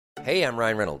Hey, I'm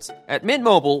Ryan Reynolds. At Mint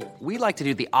Mobile, we like to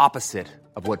do the opposite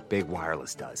of what Big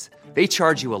Wireless does. They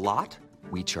charge you a lot,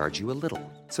 we charge you a little.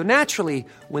 So naturally,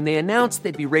 when they announced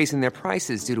they'd be raising their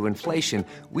prices due to inflation,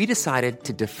 we decided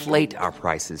to deflate our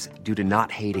prices due to not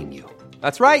hating you.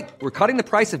 That's right. We're cutting the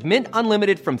price of Mint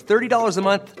Unlimited from $30 a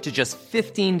month to just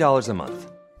 $15 a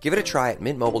month. Give it a try at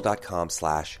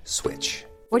mintmobile.com/switch.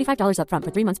 $45 up front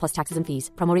for 3 months plus taxes and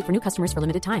fees. Promo rate for new customers for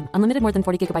limited time. Unlimited more than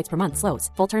 40 gigabytes per month. Slows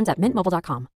full terms at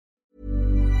mintmobile.com.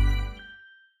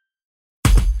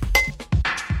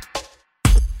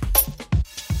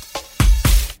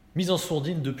 Mis en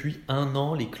sourdine depuis 1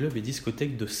 an, les clubs et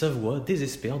discothèques de Savoie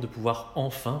désespèrent de pouvoir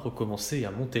enfin recommencer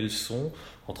à monter le son.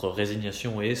 Entre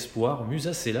résignation et espoir,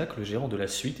 Musa Selak, le gérant de la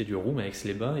suite et du Room à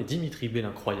Aix-les-Bains, et Dimitri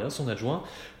Bellincroya, son adjoint,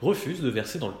 refusent de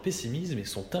verser dans le pessimisme et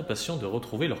sont impatients de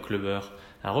retrouver leur clubbeur.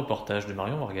 Un reportage de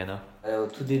Marion Morgana. Au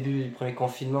tout début du premier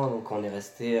confinement, donc on est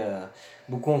resté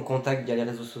beaucoup en contact via les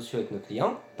réseaux sociaux avec nos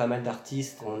clients. Pas mal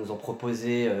d'artistes on nous ont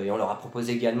proposé, et on leur a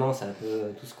proposé également, ça a un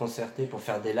peu tous concerté pour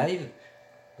faire des lives.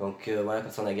 Donc voilà,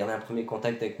 comme ça on a gardé un premier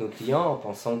contact avec nos clients en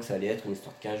pensant que ça allait être une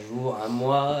histoire de 15 jours, 1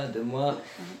 mois, 2 mois.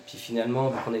 Puis finalement,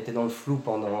 vu qu'on était dans le flou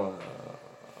pendant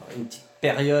une petite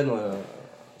période,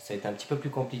 ça a été un petit peu plus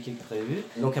compliqué que prévu.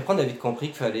 Donc après on a vite compris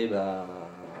qu'il fallait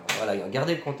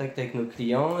garder le contact avec nos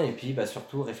clients et puis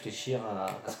surtout réfléchir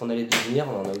à ce qu'on allait devenir,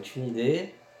 on n'en a aucune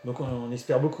idée. Donc on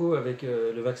espère beaucoup avec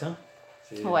le vaccin.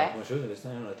 C'est ouais. la première chose, le vaccin,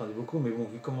 on attendait beaucoup, mais bon,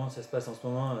 vu comment ça se passe en ce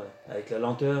moment, avec la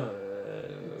lenteur,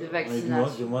 de on est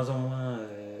de moins en moins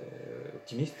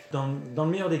optimiste. Dans le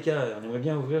meilleur des cas, on aimerait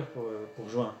bien ouvrir pour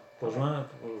juin, pour pouvoir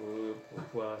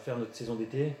faire notre saison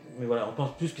d'été. Mais voilà, on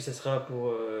pense plus que ça sera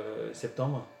pour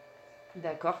septembre.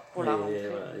 D'accord, pour la rentrée.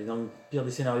 Voilà. Et dans le pire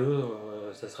des scénarios,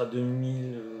 ça sera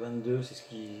 2022, c'est ce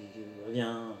qui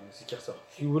ressort.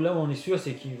 Là où on est sûr,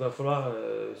 c'est qu'il va falloir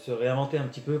se réinventer un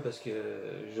petit peu parce que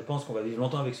je pense qu'on va vivre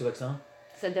longtemps avec ce vaccin.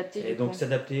 S'adapter. Et donc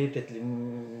s'adapter, peut-être les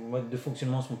modes de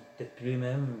fonctionnement sont peut-être plus les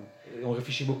mêmes. Et on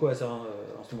réfléchit beaucoup à ça en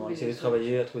ce moment, essayer de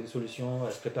travailler, à trouver des solutions,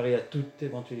 à se préparer à toute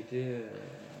éventualité.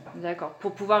 D'accord,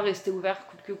 pour pouvoir rester ouvert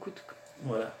coûte que coûte.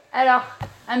 Voilà. Alors,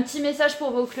 un petit message pour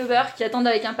vos clubbers qui attendent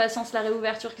avec impatience la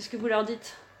réouverture, qu'est-ce que vous leur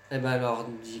dites ?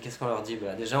 Qu'est-ce qu'on leur dit ?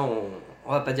 Déjà, on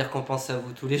va pas dire qu'on pense à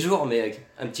vous tous les jours, mais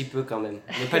un petit peu quand même.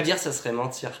 Ne pas le dire, ça serait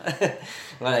mentir.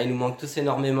 Voilà, il nous manque tous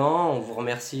énormément. On vous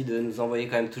remercie de nous envoyer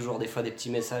quand même toujours des fois des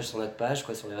petits messages sur notre page,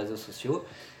 sur les réseaux sociaux.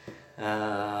 Il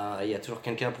y a toujours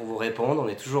quelqu'un pour vous répondre. On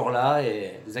est toujours là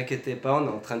et vous inquiétez pas, on est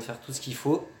en train de faire tout ce qu'il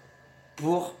faut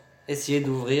pour essayer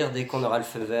d'ouvrir dès qu'on aura le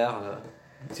feu vert.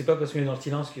 C'est pas parce qu'on est dans le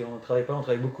silence qu'on ne travaille pas, on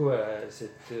travaille beaucoup à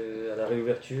la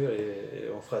réouverture et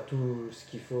on fera tout ce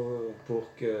qu'il faut pour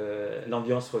que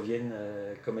l'ambiance revienne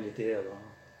comme elle était avant.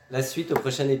 La suite au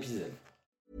prochain épisode.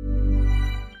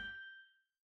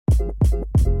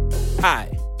 Hi,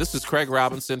 this is Craig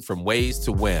Robinson from Ways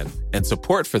to Win, and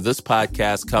support for this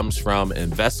podcast comes from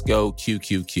Invesco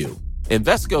QQQ.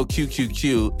 Invesco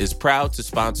QQQ is proud to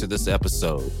sponsor this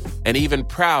episode and even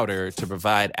prouder to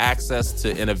provide access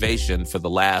to innovation for the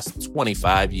last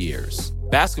 25 years.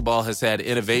 Basketball has had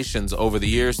innovations over the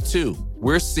years, too.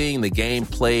 We're seeing the game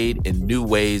played in new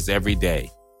ways every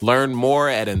day. Learn more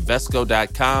at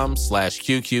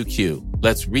Invesco.com/QQQ.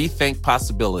 Let's rethink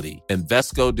possibility.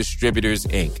 Invesco Distributors,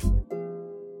 Inc.